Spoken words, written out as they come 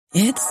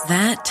It's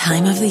that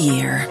time of the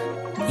year.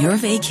 Your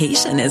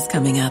vacation is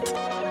coming up.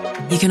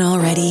 You can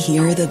already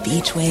hear the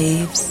beach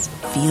waves,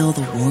 feel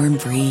the warm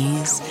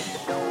breeze,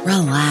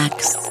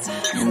 relax,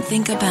 and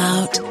think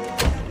about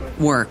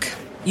work.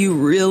 You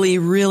really,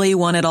 really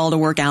want it all to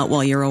work out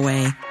while you're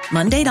away.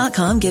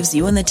 Monday.com gives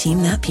you and the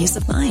team that peace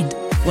of mind.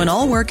 When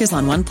all work is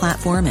on one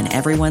platform and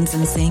everyone's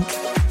in sync,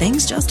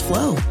 things just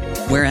flow.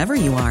 Wherever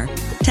you are,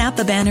 tap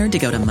the banner to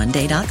go to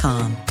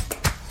Monday.com.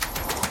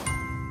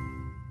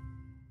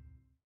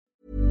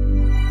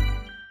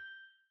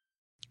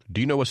 Do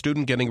you know a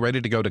student getting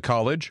ready to go to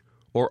college?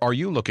 Or are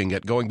you looking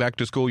at going back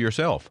to school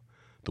yourself?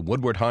 The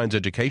Woodward Hines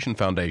Education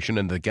Foundation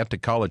and the Get to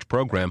College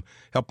program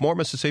help more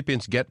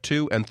Mississippians get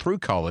to and through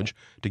college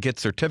to get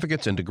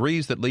certificates and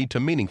degrees that lead to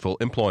meaningful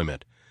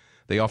employment.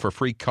 They offer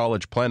free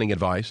college planning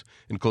advice,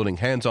 including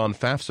hands-on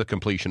FAFSA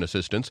completion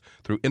assistance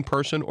through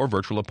in-person or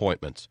virtual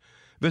appointments.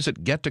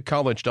 Visit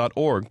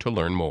gettocollege.org to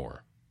learn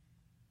more.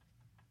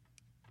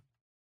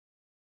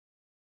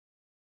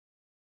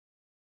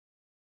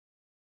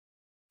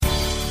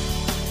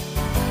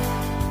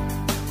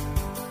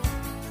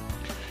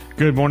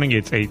 Good morning.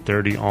 It's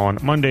 8:30 on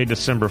Monday,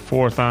 December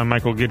 4th. I'm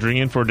Michael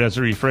Guidry in for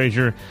Desiree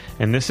Frazier,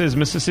 and this is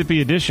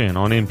Mississippi Edition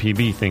on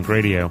MPB Think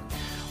Radio.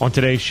 On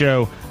today's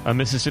show, a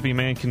Mississippi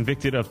man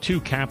convicted of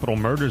 2 capital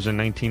murders in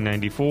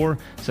 1994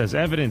 says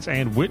evidence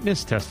and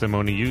witness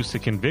testimony used to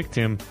convict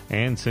him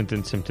and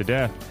sentence him to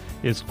death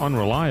is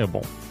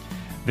unreliable.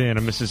 Then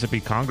a Mississippi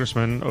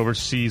congressman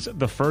oversees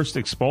the first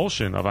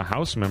expulsion of a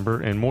House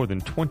member in more than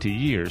 20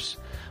 years.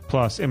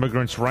 Plus,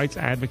 immigrants' rights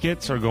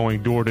advocates are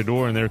going door to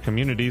door in their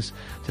communities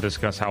to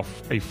discuss how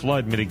a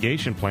flood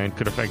mitigation plan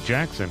could affect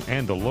Jackson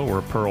and the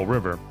lower Pearl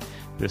River.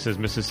 This is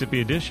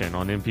Mississippi Edition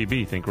on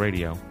MPB Think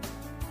Radio.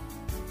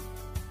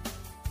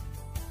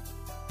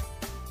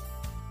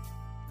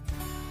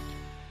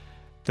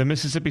 The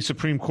Mississippi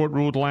Supreme Court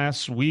ruled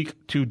last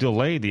week to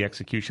delay the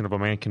execution of a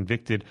man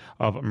convicted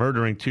of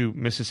murdering 2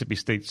 Mississippi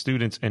State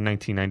students in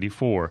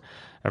 1994.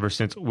 Ever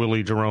since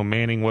Willie Jerome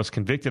Manning was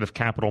convicted of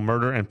capital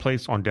murder and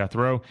placed on death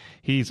row,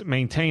 he's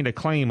maintained a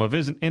claim of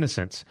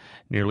innocence.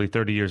 Nearly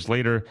 30 years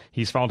later,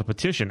 he's filed a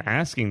petition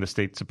asking the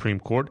state Supreme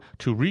Court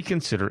to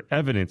reconsider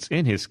evidence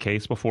in his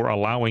case before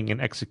allowing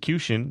an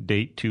execution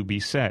date to be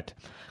set.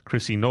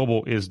 Chrissy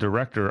Noble is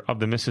director of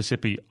the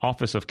Mississippi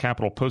Office of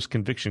Capital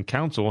Post-Conviction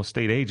Counsel, a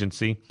state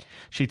agency.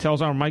 She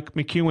tells our Mike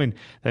McEwen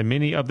that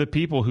many of the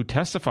people who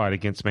testified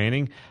against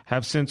Manning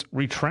have since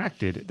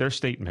retracted their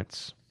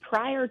statements.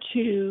 Prior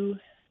to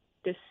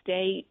the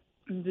state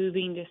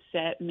moving to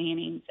set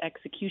Manning's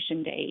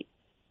execution date,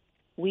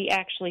 we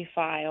actually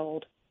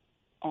filed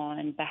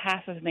on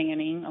behalf of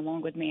Manning,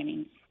 along with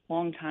Manning's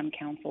longtime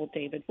counsel,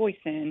 David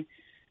Boyson,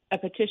 a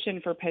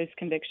petition for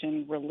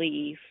post-conviction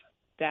relief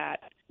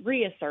that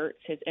reasserts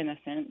his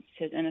innocence.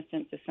 His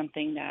innocence is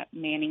something that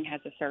Manning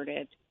has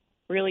asserted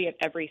really at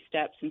every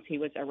step since he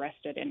was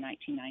arrested in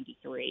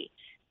 1993.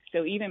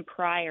 So even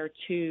prior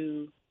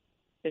to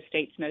the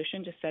state's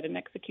motion to set an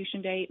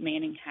execution date,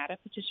 Manning had a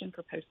petition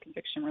for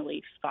post-conviction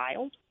relief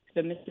filed.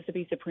 The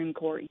Mississippi Supreme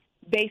Court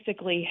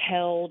basically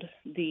held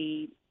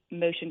the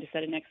motion to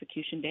set an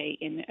execution date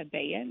in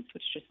abeyance,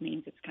 which just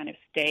means it's kind of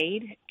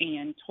stayed,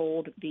 and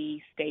told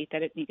the state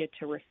that it needed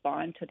to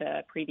respond to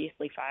the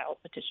previously filed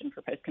petition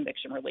for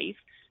post-conviction relief.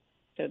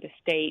 So the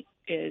state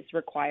is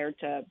required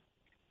to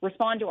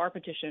respond to our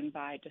petition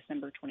by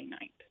December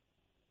 29th.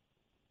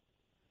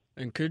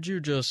 And could you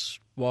just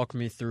walk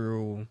me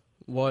through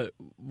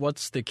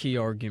what's the key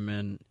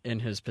argument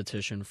in his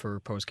petition for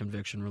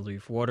post-conviction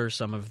relief? What are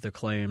some of the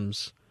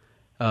claims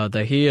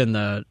that he and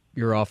that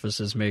your office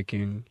is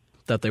making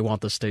that they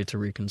want the state to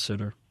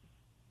reconsider?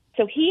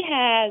 So he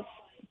has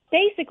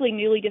basically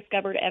newly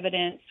discovered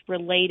evidence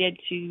related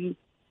to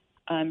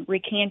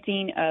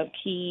recanting of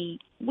key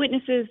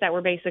witnesses that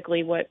were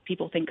basically what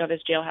people think of as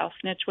jailhouse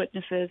snitch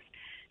witnesses,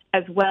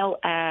 as well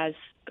as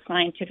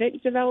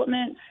scientific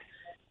developments.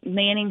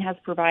 Manning has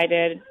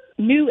provided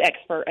new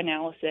expert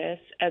analysis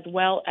as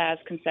well as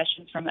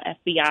concessions from the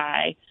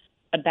FBI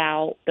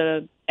about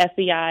the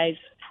FBI's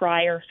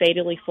prior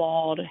fatally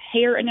flawed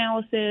hair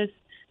analysis,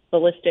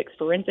 ballistics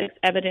forensics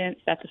evidence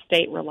that the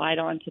state relied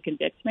on to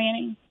convict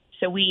Manning.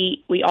 So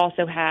we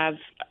also have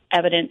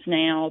evidence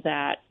now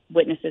that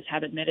witnesses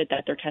have admitted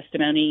that their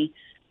testimony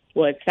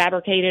was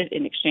fabricated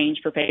in exchange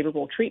for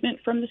favorable treatment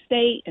from the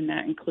state, and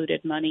that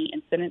included money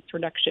and sentence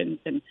reductions,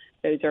 and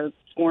those are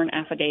sworn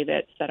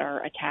affidavits that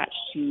are attached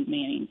to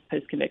Manning's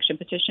post-conviction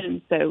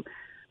petition. So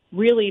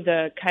really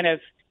the kind of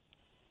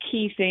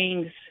key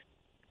things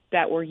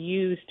that were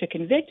used to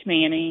convict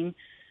Manning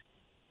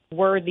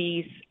were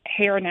these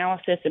hair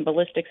analysis and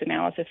ballistics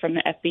analysis from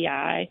the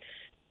FBI.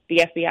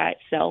 The FBI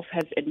itself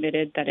has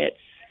admitted that its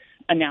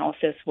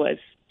analysis was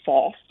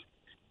false,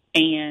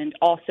 and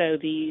also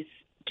these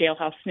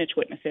jailhouse snitch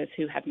witnesses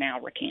who have now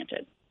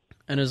recanted.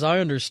 And as I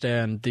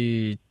understand,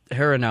 the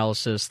hair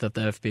analysis that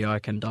the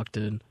FBI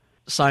conducted,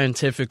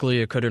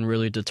 scientifically it couldn't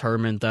really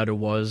determine that it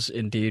was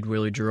indeed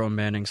Willie Jerome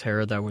Manning's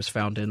hair that was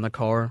found in the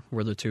car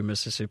where the 2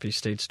 Mississippi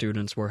State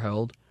students were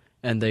held.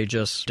 and they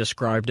just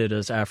described it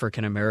as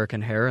African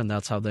American hair, and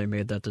that's how they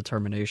made that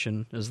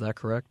determination. Is that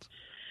correct?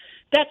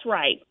 That's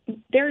right.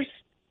 There's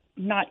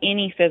not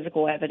any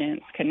physical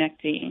evidence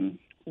connecting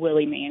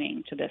Willie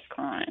Manning to this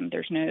crime.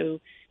 There's no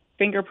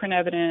fingerprint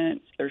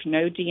evidence, there's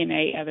no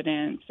DNA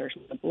evidence, there's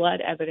no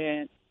blood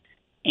evidence,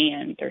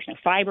 and there's no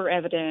fiber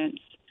evidence.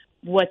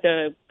 What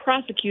the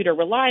prosecutor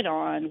relied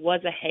on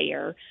was a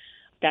hair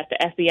that the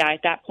FBI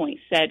at that point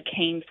said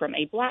came from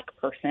a black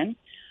person.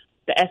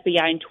 The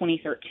FBI in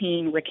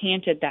 2013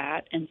 recanted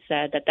that and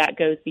said that that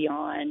goes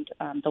beyond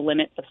the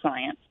limits of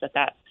science, that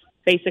that's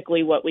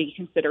basically what we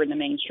consider in the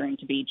mainstream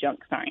to be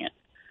junk science.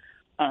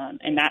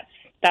 And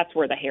that's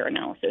where the hair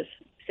analysis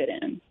fit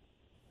in.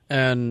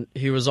 And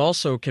he was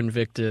also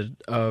convicted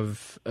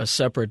of a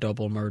separate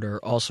double murder,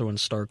 also in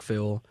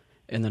Starkville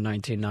in the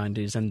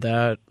 1990s, and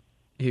that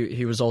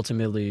he was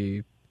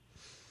ultimately,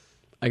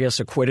 I guess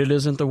acquitted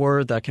isn't the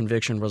word, that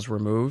conviction was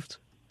removed.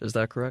 Is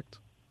that correct?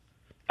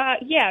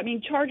 Yeah, I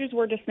mean, charges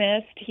were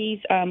dismissed. He's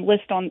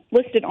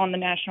listed on the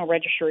National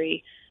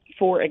Registry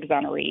for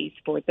exonerees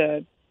for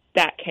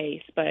that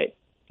case. But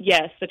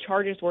yes, the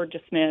charges were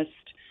dismissed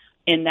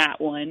in that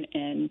one,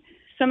 and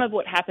some of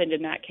what happened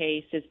in that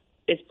case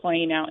is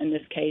playing out in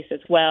this case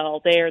as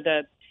well. There,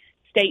 the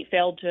state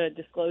failed to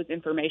disclose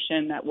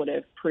information that would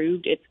have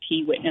proved its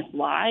key witness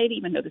lied,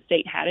 even though the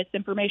state had its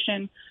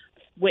information.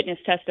 Witness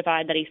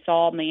testified that he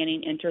saw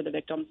Manning enter the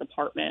victim's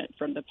apartment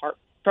from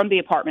the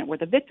apartment where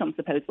the victim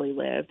supposedly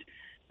lived,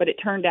 but it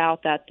turned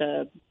out that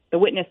the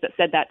witness that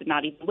said that did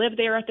not even live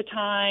there at the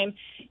time.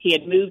 He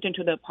had moved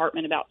into the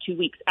apartment about 2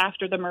 weeks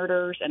after the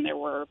murders, and there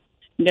were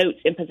notes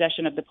in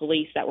possession of the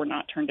police that were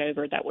not turned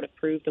over that would have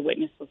proved the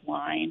witness was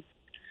lying.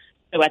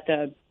 So at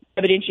the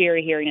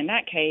evidentiary hearing in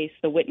that case,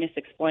 the witness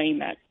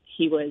explained that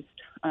he was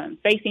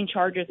facing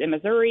charges in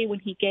Missouri when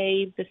he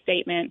gave the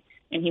statement,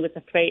 and he was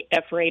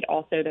afraid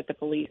also that the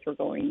police were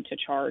going to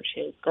charge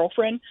his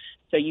girlfriend.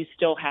 So you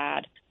still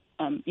had,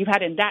 you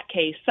had in that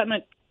case,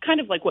 something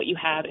kind of like what you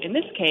have in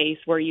this case,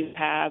 where you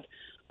have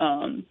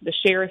the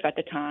sheriff at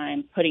the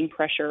time putting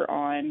pressure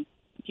on,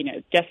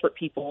 desperate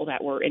people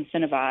that were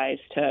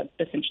incentivized to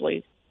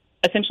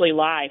essentially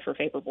lie for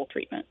favorable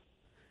treatment.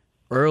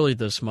 Early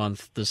this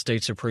month, the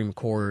state Supreme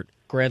Court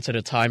granted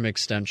a time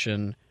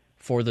extension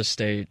for the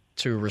state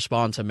to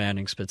respond to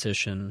Manning's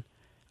petition.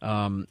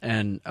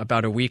 And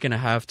about a week and a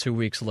half, 2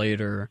 weeks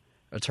later,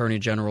 Attorney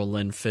General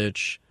Lynn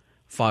Fitch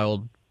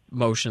filed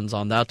motions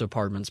on that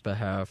department's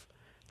behalf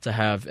to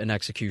have an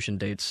execution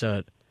date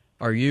set.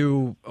 Are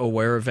you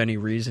aware of any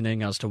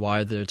reasoning as to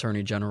why the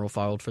Attorney General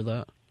filed for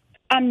that?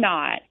 I'm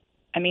not.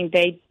 I mean,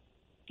 they,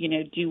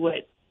 do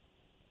what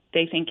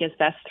they think is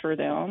best for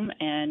them,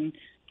 and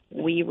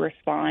we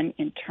respond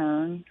in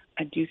turn.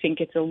 I do think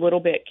it's a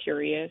little bit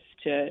curious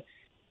to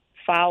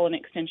file an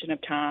extension of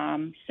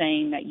time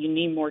saying that you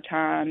need more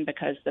time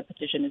because the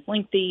petition is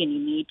lengthy and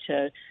you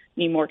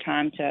need more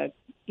time to,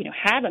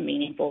 have a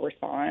meaningful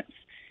response.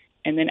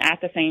 And then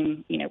at the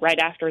same, right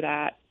after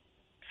that,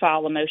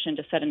 file a motion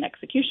to set an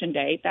execution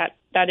date.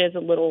 That is a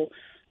little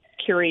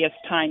curious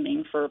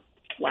timing, for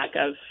lack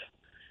of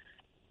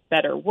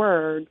better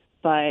words.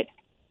 But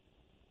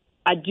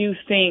I do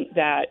think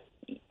that,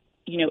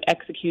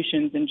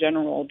 executions in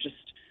general just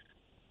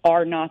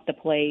are not the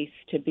place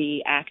to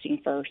be acting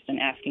first and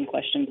asking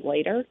questions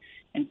later.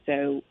 And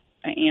so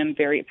I am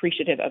very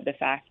appreciative of the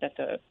fact that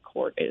the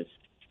court is,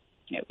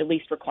 at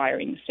least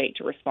requiring the state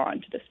to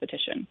respond to this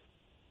petition.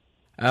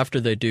 After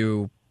they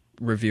do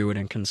review it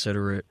and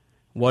consider it,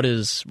 what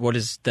is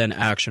then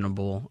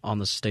actionable on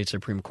the state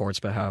Supreme Court's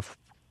behalf?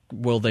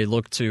 Will they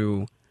look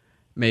to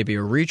maybe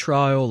a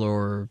retrial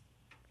or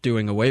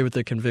doing away with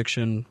the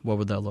conviction? What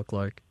would that look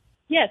like?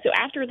 Yeah, so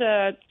after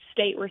the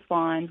state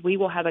responds, we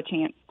will have a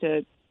chance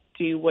to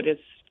do what is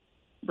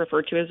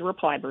referred to as a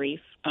reply brief.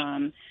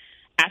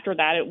 After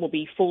that, it will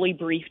be fully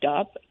briefed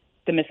up.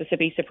 The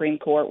Mississippi Supreme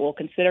Court will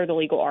consider the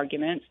legal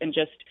arguments, and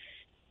just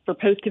for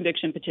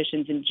post-conviction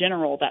petitions in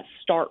general that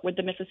start with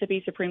the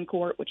Mississippi Supreme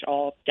Court, which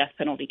all death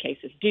penalty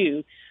cases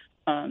do,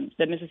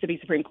 the Mississippi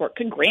Supreme Court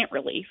could grant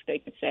relief. They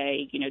could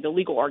say, the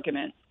legal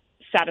arguments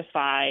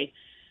satisfy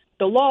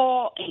the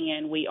law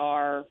and we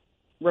are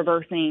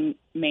reversing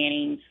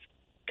Manning's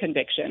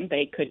conviction.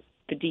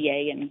 The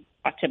DA in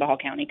Ottawa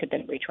County could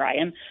then retry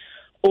him.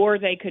 Or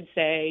they could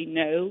say,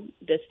 no,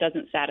 this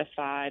doesn't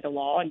satisfy the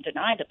law and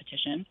deny the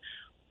petition.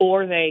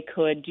 Or they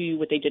could do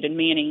what they did in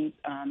Manning's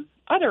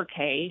other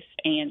case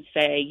and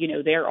say,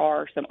 there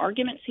are some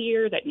arguments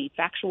here that need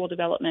factual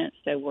development,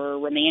 so we're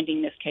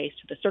remanding this case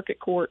to the circuit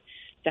court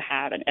to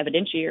have an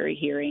evidentiary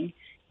hearing.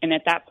 And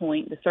at that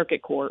point, the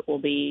circuit court will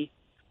be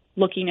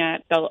looking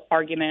at the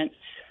arguments,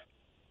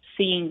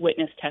 seeing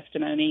witness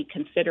testimony,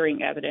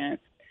 considering evidence,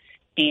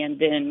 and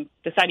then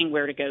deciding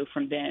where to go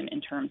from then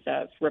in terms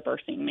of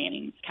reversing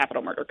Manning's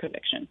capital murder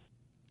conviction.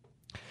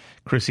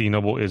 Chrissy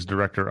Noble is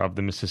director of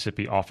the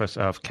Mississippi Office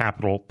of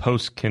Capital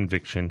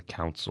Post-Conviction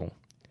Counsel.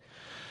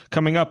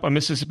 Coming up, a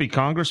Mississippi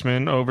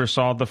congressman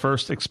oversaw the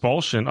first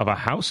expulsion of a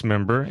House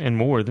member in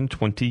more than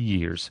 20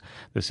 years.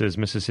 This is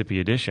Mississippi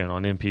Edition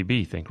on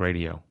MPB Think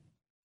Radio.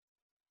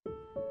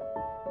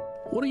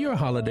 What are your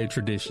holiday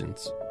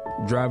traditions?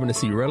 Driving to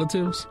see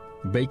relatives?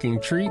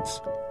 Baking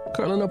treats?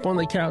 Curling up on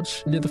the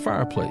couch near the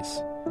fireplace?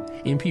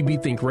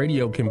 MPB Think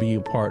Radio can be a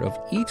part of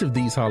each of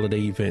these holiday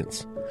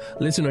events.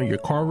 Listen on your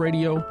car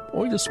radio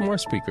or your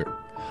smart speaker,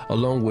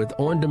 along with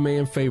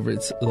on-demand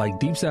favorites like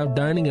Deep South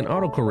Dining and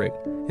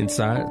AutoCorrect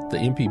inside the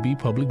MPB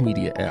Public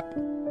Media app.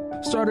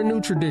 Start a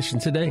new tradition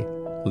today,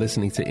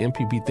 listening to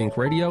MPB Think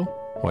Radio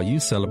while you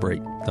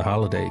celebrate the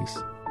holidays.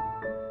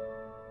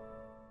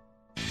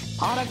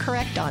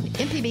 AutoCorrect on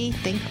MPB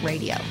Think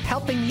Radio,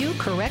 helping you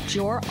correct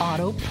your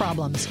auto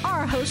problems.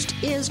 Our host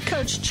is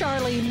Coach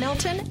Charlie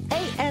Melton,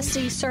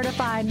 ASE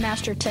Certified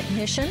Master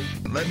Technician.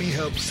 Let me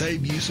help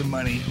save you some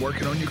money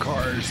working on your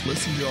cars.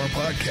 Listen to our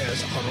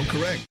podcast,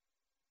 AutoCorrect.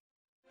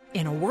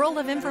 In a world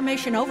of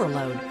information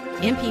overload,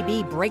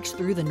 MPB breaks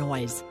through the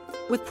noise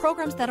with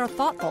programs that are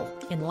thoughtful,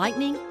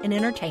 enlightening, and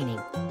entertaining.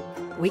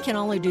 We can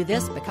only do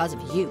this because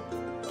of you.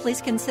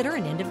 Please consider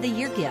an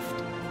end-of-the-year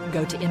gift.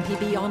 Go to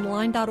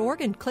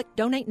mpbonline.org and click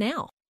Donate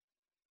Now.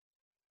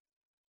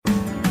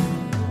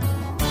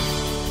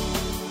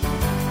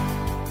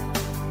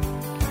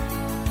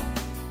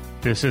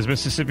 This is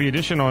Mississippi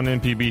Edition on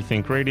MPB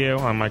Think Radio.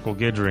 I'm Michael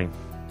Guidry.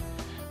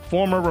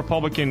 Former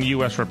Republican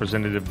U.S.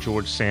 Representative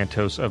George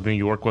Santos of New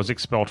York was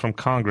expelled from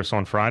Congress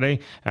on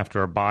Friday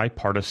after a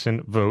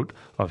bipartisan vote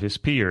of his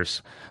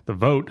peers. The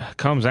vote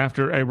comes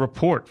after a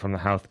report from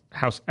the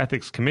House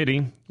Ethics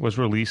Committee was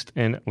released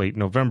in late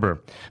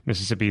November.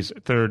 Mississippi's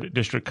 3rd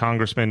District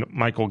Congressman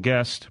Michael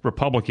Guest,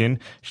 Republican,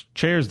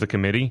 chairs the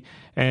committee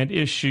and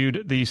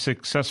issued the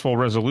successful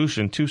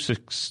resolution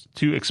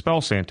to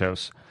expel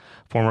Santos.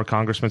 Former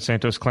Congressman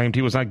Santos claimed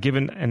he was not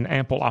given an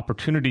ample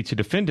opportunity to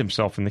defend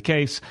himself in the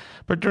case,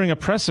 but during a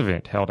press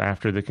event held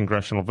after the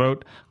congressional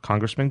vote,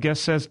 Congressman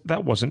Guest says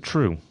that wasn't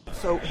true.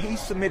 So he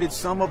submitted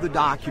some of the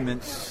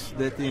documents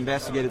that the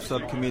investigative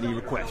subcommittee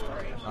requested.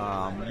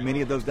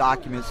 Many of those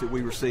documents that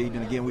we received,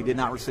 and again, we did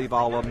not receive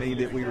all of them, many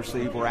that we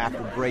received were after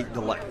great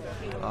delay.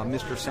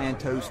 Mr.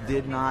 Santos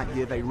did not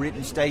give a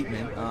written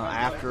statement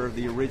after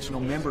the original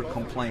member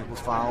complaint was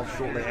filed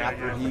shortly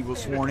after he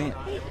was sworn in.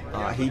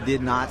 He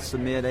did not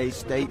submit a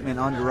statement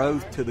under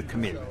oath to the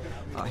committee.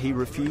 He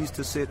refused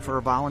to sit for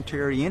a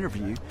voluntary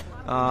interview,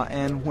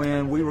 and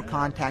when we were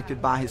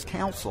contacted by his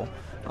counsel,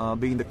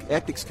 being the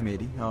Ethics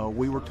Committee,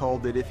 we were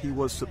told that if he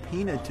was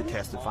subpoenaed to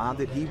testify,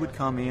 that he would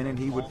come in and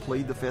he would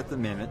plead the Fifth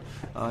Amendment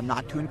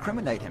not to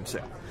incriminate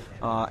himself.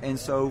 And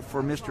so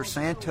for Mr.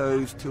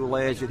 Santos to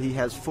allege that he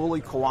has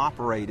fully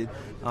cooperated,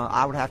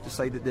 I would have to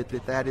say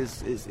that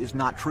is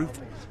not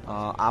truthful.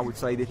 I would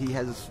say that he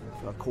has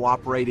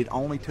cooperated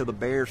only to the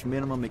barest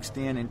minimum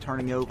extent in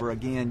turning over,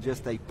 again,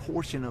 just a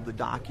portion of the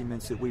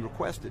documents that we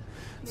requested.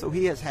 So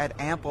he has had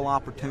ample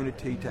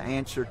opportunity to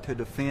answer, to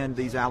defend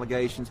these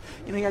allegations.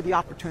 And he had the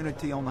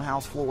opportunity on the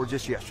House floor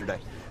just yesterday.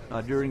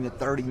 During the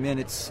 30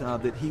 minutes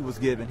that he was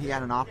given, he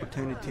had an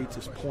opportunity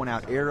to point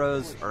out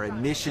errors or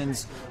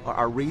admissions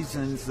or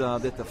reasons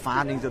that the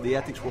findings of the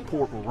ethics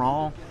report were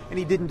wrong, and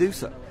he didn't do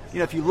so. You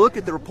know, if you look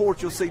at the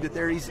report, you'll see that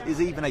there is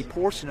even a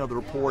portion of the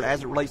report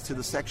as it relates to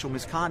the sexual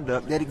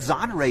misconduct that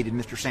exonerated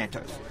Mr.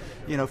 Santos.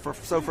 You know,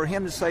 so for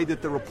him to say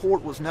that the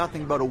report was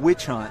nothing but a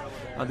witch hunt,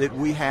 that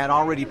we had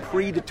already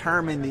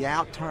predetermined the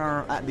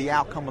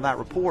outcome of that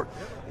report,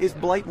 is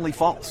blatantly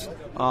false.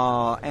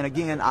 And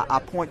again, I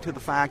point to the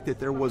fact that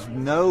there was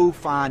no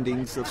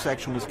findings of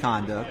sexual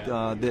misconduct,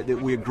 that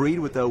we agreed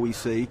with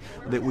OEC,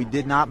 that we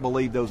did not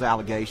believe those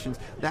allegations.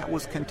 That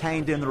was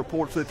contained in the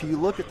report. So if you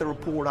look at the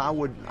report, I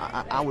would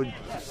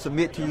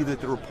submit to you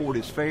that the report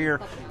is fair,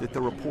 that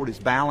the report is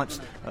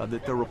balanced,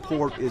 that the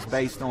report is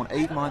based on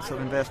 8 months of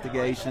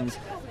investigations,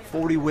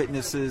 40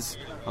 witnesses,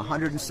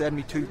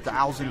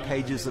 172,000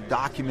 pages of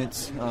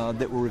documents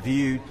that were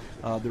reviewed.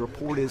 The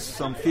report is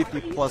some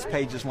 50-plus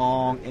pages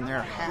long, and there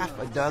are half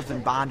a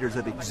dozen binders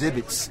of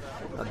exhibits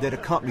that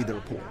accompany the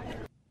report.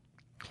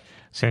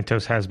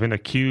 Santos has been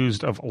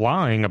accused of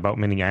lying about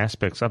many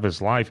aspects of his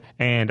life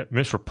and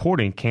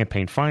misreporting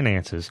campaign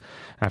finances.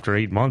 After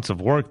 8 months of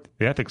work,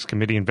 the Ethics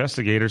Committee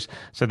investigators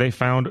said they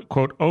found,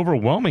 quote,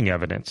 overwhelming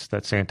evidence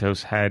that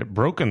Santos had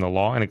broken the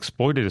law and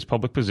exploited his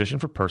public position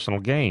for personal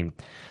gain.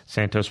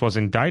 Santos was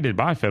indicted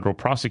by federal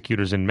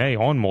prosecutors in May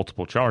on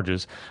multiple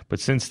charges, but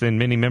since then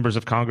many members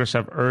of Congress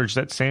have urged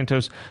that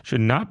Santos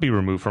should not be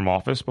removed from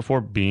office before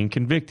being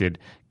convicted.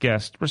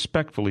 Guest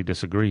respectfully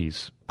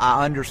disagrees.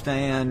 I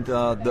understand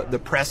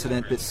the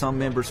precedent that some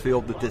members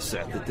feel that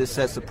this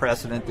sets the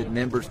precedent that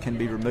members can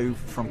be removed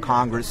from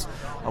Congress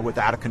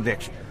without a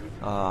conviction.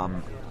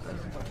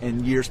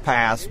 In years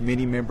past,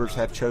 many members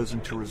have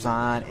chosen to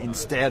resign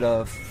instead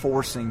of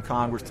forcing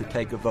Congress to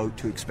take a vote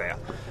to expel.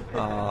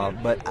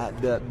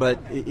 But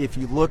if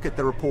you look at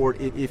the report,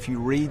 if you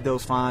read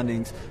those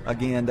findings,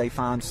 again, they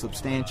find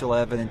substantial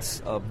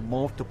evidence of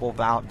multiple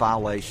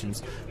violations,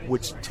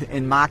 which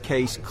in my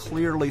case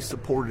clearly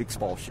supported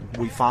expulsion.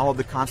 We followed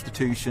the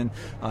Constitution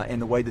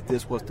and the way that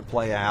this was to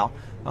play out.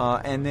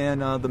 And then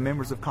the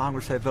members of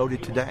Congress have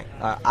voted today.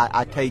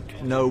 I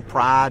take no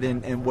pride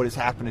in what has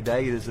happened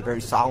today. It is a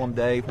very solemn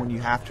day day when you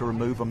have to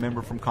remove a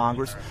member from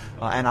Congress,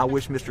 and I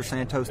wish Mr.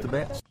 Santos the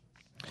best.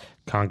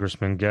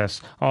 Congressman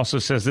Guest also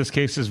says this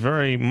case is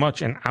very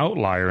much an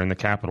outlier in the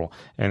Capitol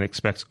and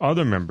expects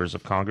other members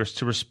of Congress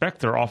to respect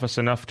their office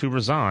enough to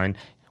resign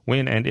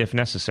when and if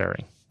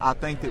necessary. I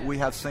think that we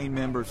have seen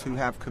members who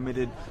have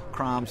committed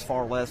crimes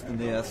far less than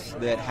this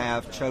that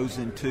have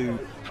chosen to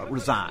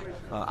resign.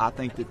 I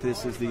think that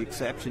this is the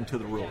exception to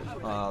the rule.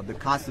 The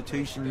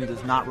Constitution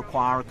does not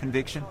require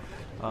conviction.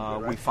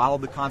 We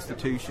followed the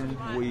Constitution.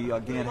 We,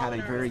 again, had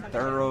a very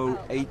thorough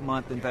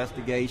 8-month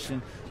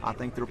investigation. I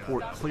think the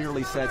report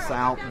clearly sets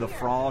out the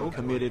fraud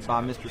committed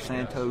by Mr.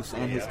 Santos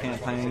and his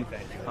campaign.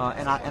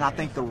 And I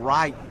think the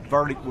right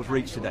verdict was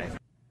reached today.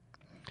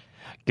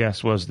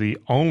 Guest was the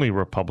only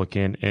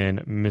Republican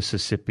in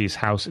Mississippi's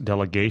House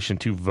delegation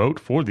to vote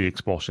for the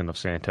expulsion of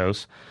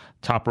Santos.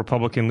 Top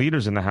Republican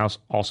leaders in the House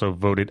also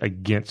voted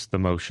against the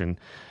motion.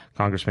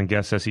 Congressman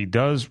Guest says he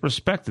does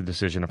respect the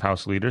decision of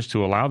House leaders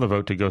to allow the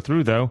vote to go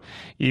through, though,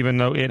 even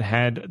though it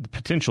had the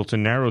potential to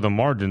narrow the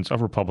margins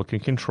of Republican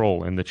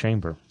control in the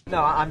chamber.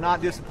 No, I'm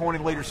not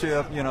disappointing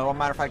leadership. As a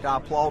matter of fact, I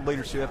applaud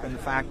leadership in the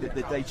fact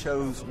that they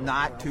chose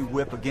not to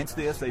whip against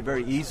this. They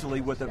very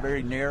easily, with a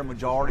very narrow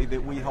majority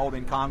that we hold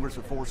in Congress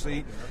of 4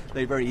 seats,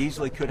 they very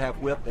easily could have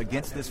whipped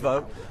against this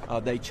vote.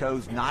 They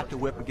chose not to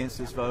whip against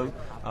this vote.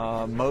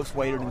 Most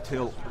waited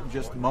until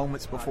just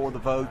moments before the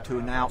vote to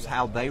announce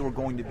how they were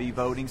going to be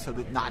voting so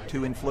that not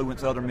to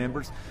influence other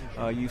members.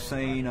 You've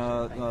seen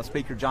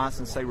Speaker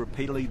Johnson say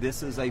repeatedly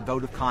this is a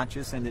vote of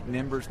conscience and that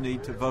members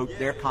need to vote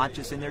their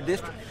conscience in their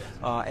district.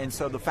 And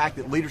so the fact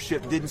that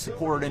leadership didn't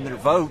support it in their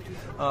vote,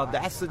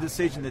 that's the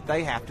decision that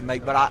they have to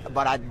make. But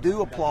I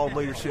do applaud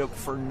leadership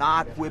for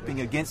not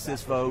whipping against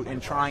this vote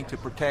and trying to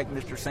protect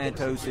Mr.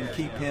 Santos and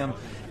keep him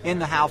in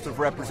the House of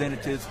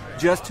Representatives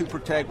just to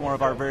protect one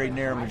of our very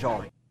narrow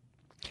majority.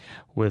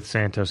 With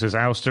Santos's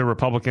ouster,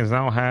 Republicans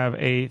now have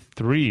a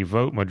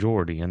 3-vote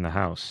majority in the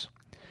House.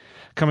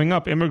 Coming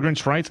up,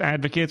 immigrants' rights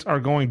advocates are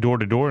going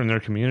door-to-door in their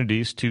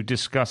communities to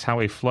discuss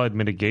how a flood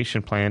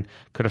mitigation plan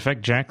could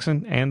affect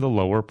Jackson and the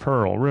lower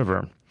Pearl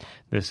River.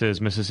 This is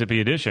Mississippi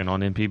Edition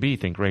on MPB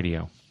Think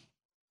Radio.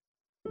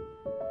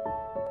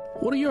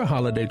 What are your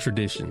holiday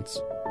traditions?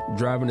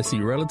 Driving to see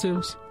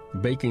relatives?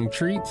 Baking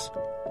treats?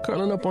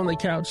 Curling up on the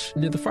couch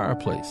near the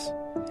fireplace?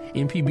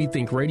 MPB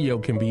Think Radio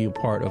can be a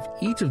part of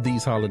each of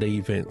these holiday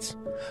events.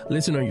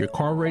 Listen on your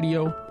car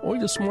radio or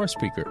your smart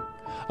speaker,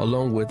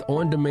 along with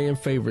on-demand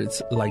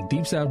favorites like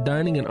Deep South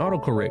Dining and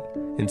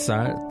AutoCorrect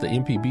inside the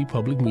MPB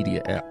Public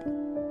Media app.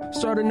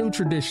 Start a new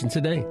tradition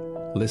today,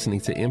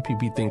 listening to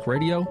MPB Think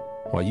Radio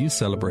while you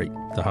celebrate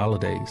the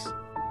holidays.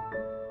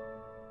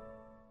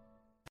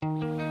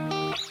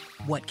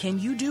 What can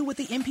you do with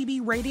the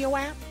MPB Radio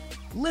app?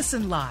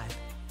 Listen live,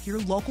 hear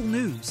local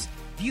news,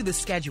 view the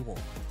schedule,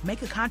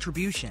 make a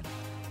contribution,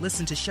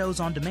 listen to shows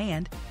on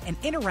demand, and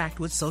interact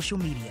with social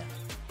media.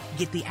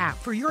 Get the app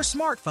for your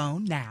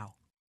smartphone now.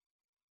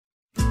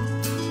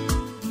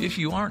 If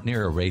you aren't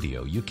near a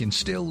radio, you can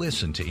still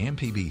listen to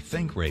MPB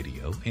Think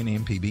Radio and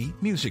MPB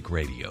Music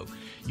Radio.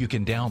 You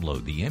can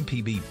download the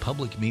MPB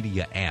Public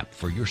Media app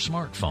for your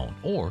smartphone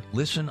or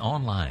listen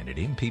online at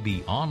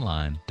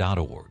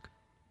mpbonline.org.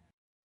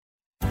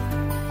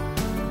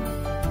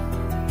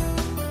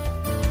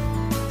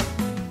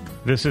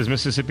 This is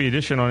Mississippi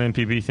Edition on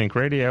MPB Think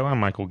Radio. I'm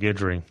Michael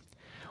Guidry.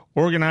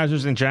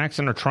 Organizers in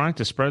Jackson are trying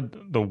to spread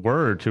the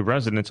word to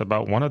residents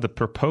about one of the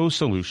proposed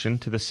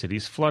solutions to the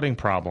city's flooding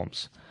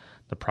problems.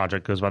 The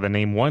project goes by the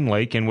name One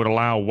Lake and would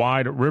allow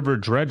wide river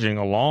dredging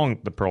along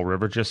the Pearl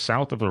River just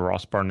south of the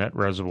Ross Barnett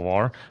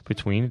Reservoir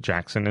between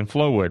Jackson and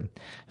Flowood.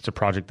 It's a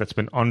project that's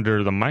been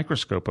under the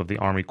microscope of the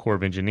Army Corps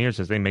of Engineers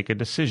as they make a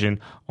decision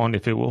on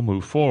if it will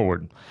move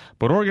forward.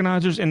 But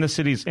organizers in the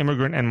city's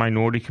immigrant and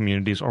minority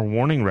communities are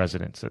warning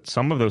residents that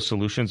some of those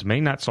solutions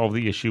may not solve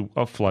the issue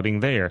of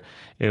flooding there.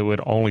 It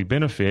would only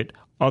benefit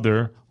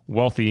other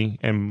wealthy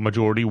and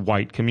majority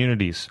white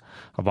communities.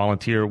 A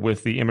volunteer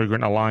with the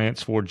Immigrant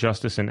Alliance for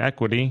Justice and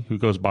Equity, who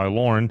goes by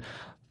Lauren,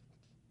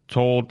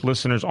 told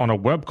listeners on a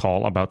web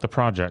call about the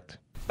project.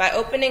 By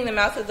opening the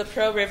mouth of the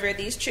Pearl River,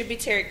 these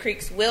tributary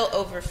creeks will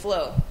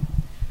overflow.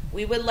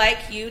 We would like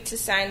you to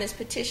sign this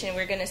petition.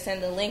 We're going to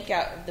send the link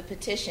out of the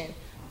petition.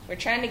 We're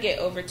trying to get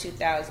over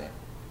 2,000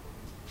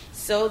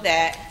 so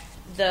that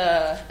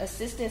the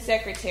Assistant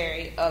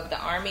Secretary of the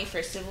Army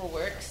for Civil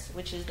Works,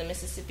 which is the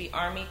Mississippi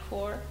Army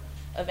Corps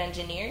of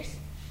Engineers,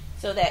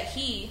 so that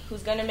he,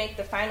 who's going to make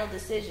the final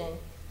decision,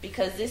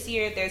 because this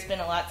year there's been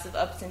lots of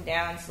ups and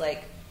downs,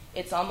 like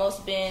it's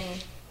almost been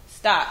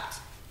stopped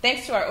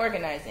thanks to our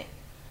organizing,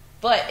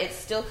 but it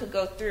still could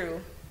go through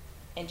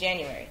in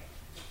January.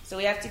 So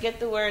we have to get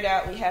the word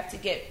out. We have to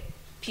get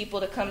people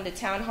to come to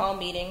town hall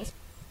meetings.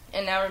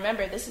 And now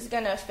remember, this is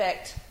going to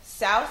affect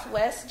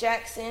southwest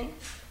Jackson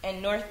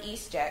and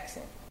northeast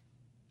Jackson.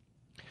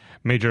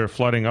 Major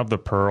flooding of the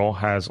Pearl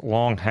has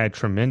long had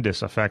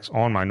tremendous effects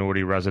on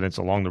minority residents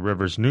along the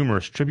river's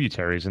numerous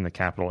tributaries in the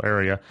capital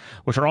area,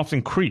 which are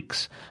often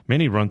creeks.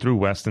 Many run through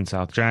West and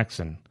South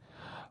Jackson.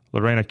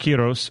 Lorena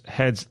Quiros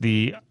heads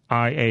the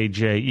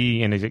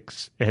IAJE and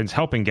is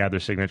helping gather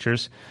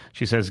signatures.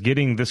 She says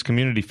getting this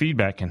community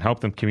feedback can help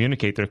them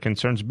communicate their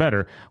concerns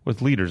better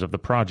with leaders of the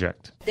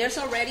project. There's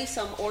already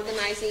some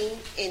organizing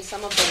in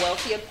some of the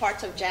wealthier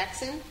parts of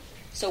Jackson,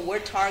 so we're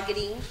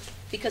targeting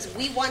because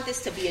we want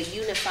this to be a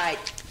unified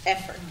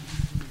effort.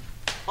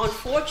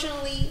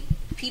 Unfortunately,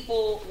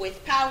 people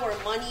with power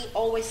and money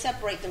always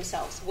separate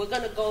themselves. We're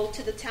going to go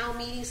to the town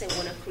meetings and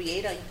we're going to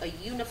create a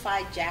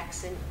unified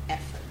Jackson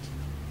effort.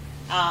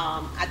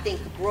 I think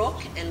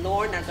Brooke and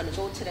Lauren are going to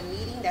go to the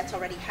meeting. That's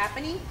already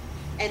happening.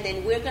 And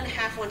then we're going to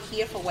have one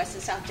here for West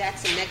and South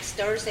Jackson next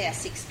Thursday at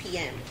 6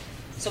 p.m.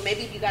 So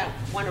maybe if you guys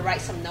want to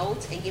write some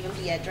notes and give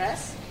them the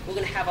address, we're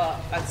going to have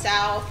a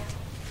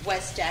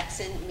South-West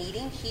Jackson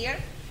meeting here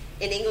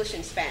in English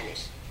and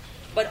Spanish.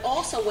 But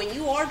also when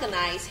you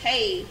organize,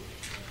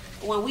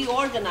 when we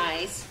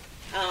organize,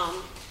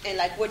 and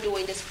like we're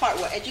doing this part,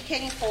 we're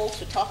educating folks,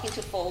 we're talking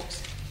to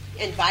folks,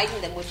 inviting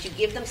them, which you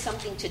give them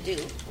something to do,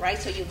 right?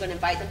 So you're going to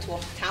invite them to a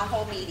town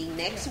hall meeting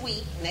next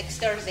week, next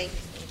Thursday.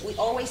 We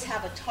always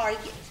have a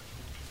target.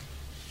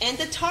 And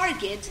the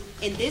target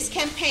in this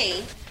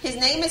campaign, his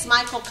name is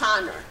Michael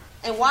Connor.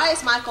 And why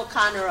is Michael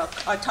Connor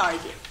our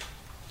target?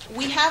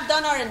 We have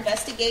done our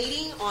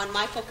investigating on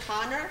Michael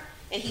Connor,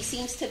 and he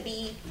seems to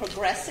be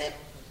progressive.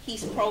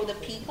 He's pro the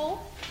people.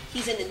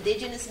 He's an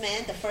indigenous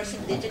man, the first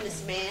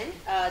indigenous man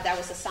that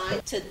was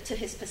assigned to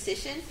his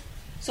position.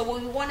 So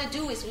what we want to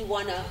do is we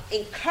want to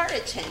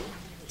encourage him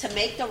to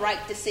make the right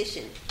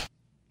decision.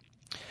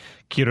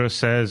 Quiroz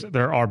says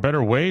there are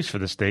better ways for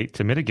the state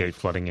to mitigate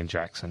flooding in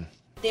Jackson.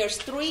 There's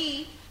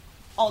 3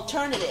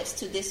 alternatives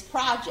to this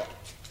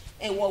project.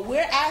 And what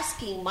we're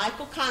asking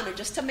Michael Connor,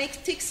 just to make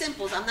things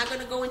simple, I'm not going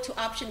to go into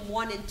option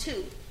 1 and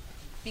 2.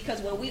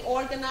 Because when we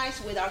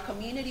organize with our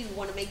community, we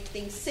want to make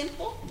things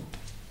simple.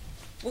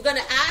 We're going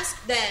to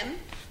ask them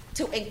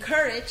to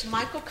encourage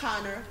Michael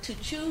Connor to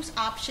choose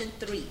option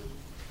 3.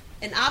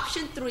 And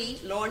option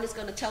 3, Lauren is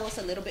going to tell us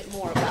a little bit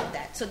more about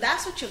that. So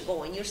that's what you're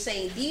going. You're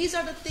saying these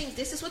are the things,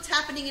 this is what's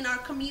happening in our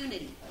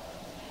community.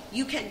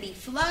 You can be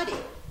flooded,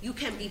 you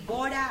can be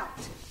bought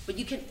out, but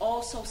you can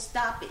also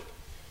stop it.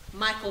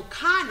 Michael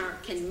Connor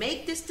can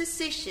make this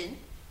decision,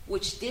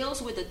 which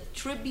deals with the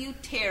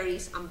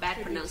tributaries. I'm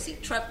bad pronouncing,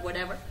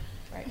 whatever.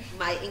 Right.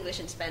 My English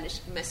and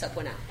Spanish mess up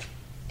one out.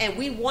 And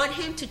we want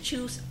him to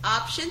choose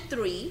option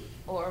 3.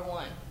 Or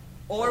 1.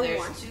 Or so there's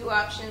 1. 2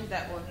 options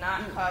that will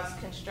not cause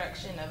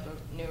construction of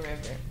a new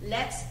river.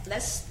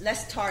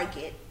 Let's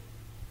target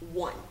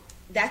 1.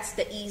 That's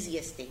the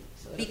easiest thing.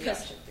 So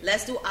because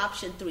let's do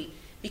option 3.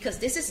 Because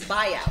this is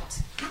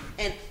buyout.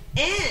 And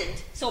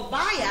so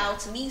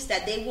buyouts means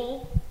that they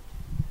will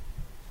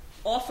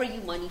offer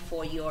you money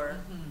for your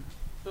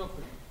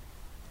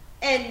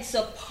and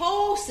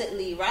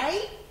supposedly,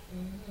 right?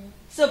 Mm-hmm.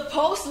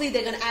 Supposedly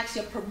they're going to ask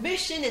your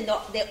permission and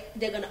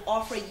they're going to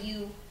offer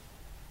you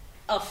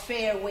a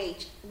fair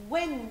wage.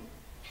 When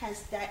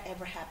has that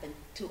ever happened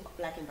to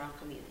Black and brown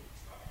communities?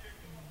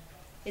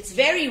 It's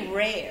very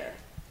rare.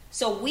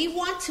 So we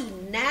want to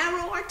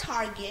narrow our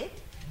target,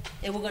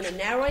 and we're going to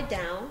narrow it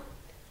down.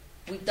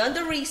 We've done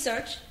the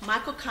research.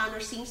 Michael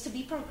Connor seems to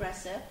be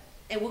progressive,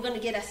 and we're going to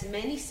get as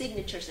many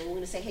signatures, and we're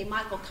going to say, hey,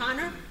 Michael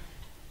Connor,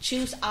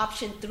 choose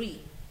option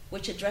 3,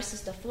 which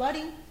addresses the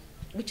flooding,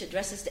 which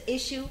addresses the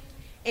issue,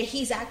 and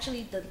he's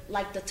actually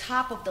the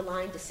top of the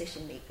line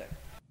decision maker.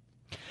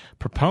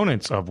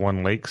 Proponents of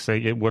One Lake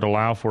say it would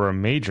allow for a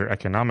major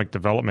economic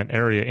development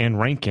area in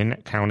Rankin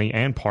County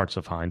and parts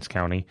of Hinds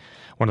County.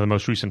 One of the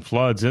most recent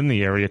floods in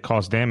the area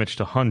caused damage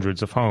to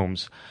hundreds of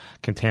homes.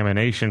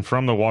 Contamination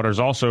from the waters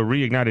also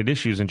reignited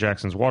issues in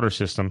Jackson's water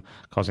system,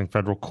 causing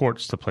federal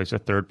courts to place a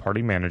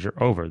third-party manager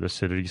over the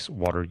city's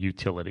water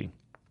utility.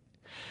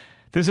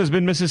 This has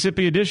been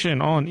Mississippi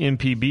Edition on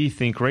MPB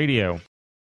Think Radio.